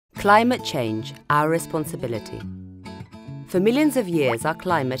Climate change, our responsibility. For millions of years, our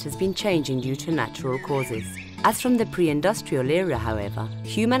climate has been changing due to natural causes. As from the pre-industrial era, however,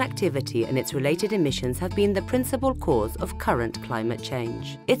 human activity and its related emissions have been the principal cause of current climate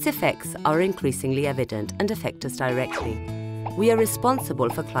change. Its effects are increasingly evident and affect us directly. We are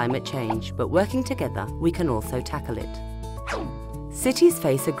responsible for climate change, but working together, we can also tackle it. Cities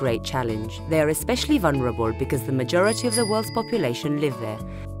face a great challenge. They are especially vulnerable because the majority of the world's population live there,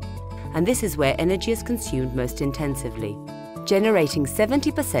 and this is where energy is consumed most intensively, generating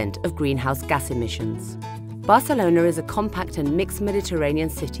 70% of greenhouse gas emissions. Barcelona is a compact and mixed Mediterranean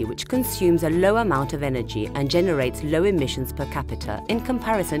city which consumes a low amount of energy and generates low emissions per capita in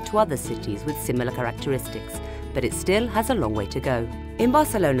comparison to other cities with similar characteristics, but it still has a long way to go. In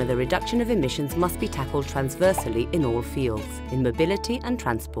Barcelona, the reduction of emissions must be tackled transversally in all fields, in mobility and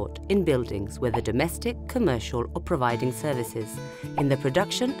transport, in buildings, whether domestic, commercial or providing services, in the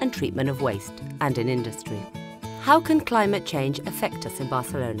production and treatment of waste, and in industry. How can climate change affect us in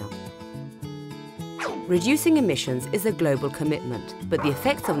Barcelona? Reducing emissions is a global commitment, but the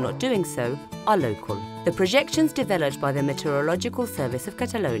effects of not doing so are local. The projections developed by the Meteorological Service of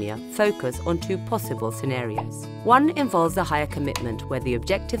Catalonia focus on two possible scenarios. One involves a higher commitment where the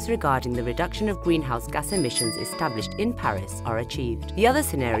objectives regarding the reduction of greenhouse gas emissions established in Paris are achieved. The other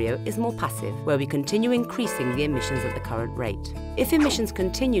scenario is more passive, where we continue increasing the emissions at the current rate. If emissions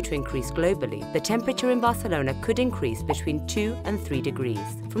continue to increase globally, the temperature in Barcelona could increase between 2 and 3 degrees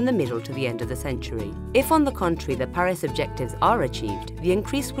from the middle to the end of the century. If, on the contrary, the Paris objectives are achieved, the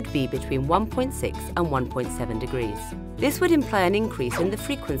increase would be between 1.6 and 1.7 degrees. This would imply an increase in the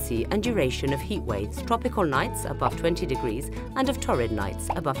frequency and duration of heat waves, tropical nights above 20 degrees and of torrid nights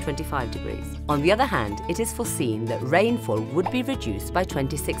above 25 degrees. On the other hand, it is foreseen that rainfall would be reduced by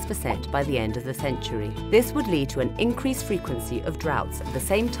 26% by the end of the century. This would lead to an increased frequency of droughts at the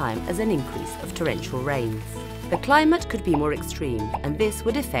same time as an increase of torrential rains. The climate could be more extreme, and this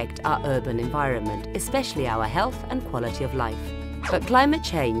would affect our urban environment, especially our health and quality of life. But climate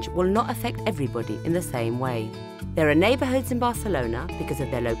change will not affect everybody in the same way. There are neighbourhoods in Barcelona, because of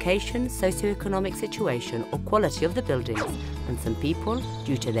their location, socio-economic situation or quality of the buildings, and some people,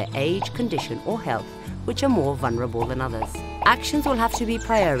 due to their age, condition or health, which are more vulnerable than others. Actions will have to be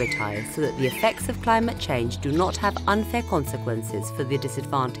prioritised so that the effects of climate change do not have unfair consequences for the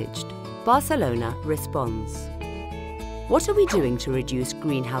disadvantaged. Barcelona responds. What are we doing to reduce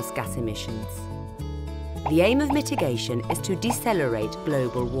greenhouse gas emissions? The aim of mitigation is to decelerate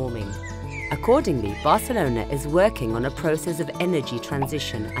global warming. Accordingly, Barcelona is working on a process of energy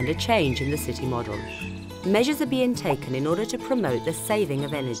transition and a change in the city model. Measures are being taken in order to promote the saving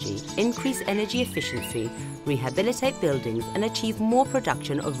of energy, increase energy efficiency, rehabilitate buildings and achieve more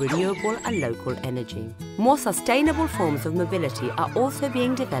production of renewable and local energy. More sustainable forms of mobility are also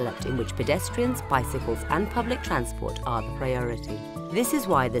being developed in which pedestrians, bicycles and public transport are the priority. This is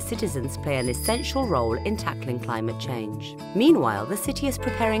why the citizens play an essential role in tackling climate change. Meanwhile, the city is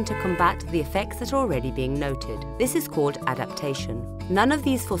preparing to combat the effects that are already being noted. This is called adaptation. None of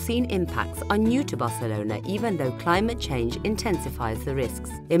these foreseen impacts are new to Barcelona, even though climate change intensifies the risks.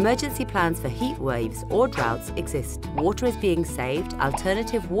 Emergency plans for heat waves or droughts exist. Water is being saved,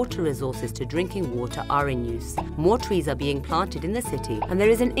 alternative water resources to drinking water are in use. More trees are being planted in the city, and there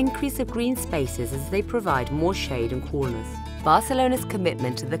is an increase of green spaces as they provide more shade and coolness. Barcelona's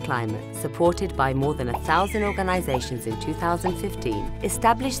commitment to the climate, supported by more than 1,000 organisations in 2015,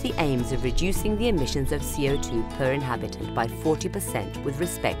 established the aims of reducing the emissions of CO2 per inhabitant by 40% with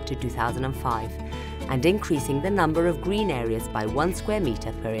respect to 2005, and increasing the number of green areas by 1 square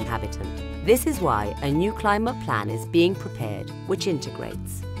metre per inhabitant. This is why a new climate plan is being prepared, which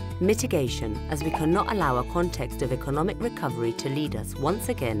integrates mitigation, as we cannot allow a context of economic recovery to lead us once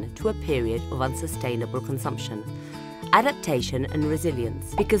again to a period of unsustainable consumption. Adaptation and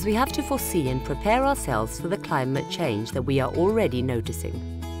resilience, because we have to foresee and prepare ourselves for the climate change that we are already noticing.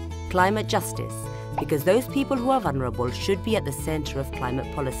 Climate justice, because those people who are vulnerable should be at the centre of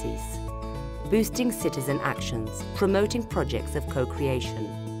climate policies. Boosting citizen actions, promoting projects of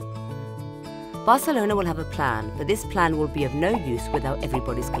co-creation. Barcelona will have a plan, but this plan will be of no use without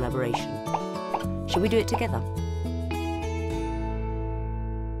everybody's collaboration. Shall we do it together?